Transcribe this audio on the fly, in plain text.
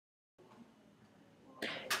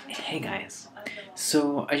Hey guys,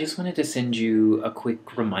 so I just wanted to send you a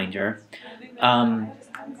quick reminder. Um,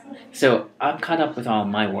 so I'm caught up with all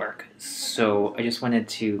my work, so I just wanted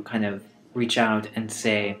to kind of reach out and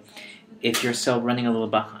say if you're still running a little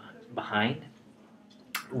behind,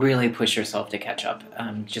 really push yourself to catch up.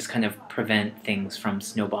 Just kind of prevent things from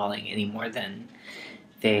snowballing any more than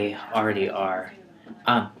they already are.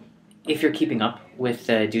 Um, if you're keeping up with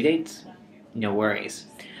the due dates, no worries.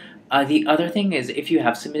 The other thing is if you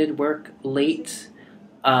have submitted work late,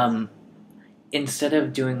 um, instead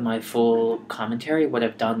of doing my full commentary, what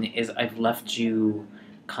I've done is I've left you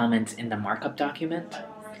comments in the markup document.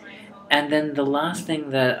 And then the last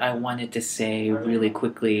thing that I wanted to say really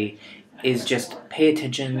quickly is just pay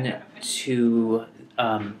attention to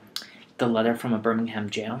the letter from a Birmingham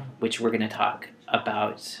jail, which we're going to talk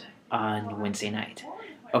about on Wednesday night.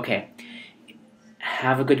 Okay,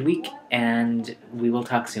 have a good week, and we will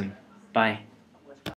talk soon. Bye.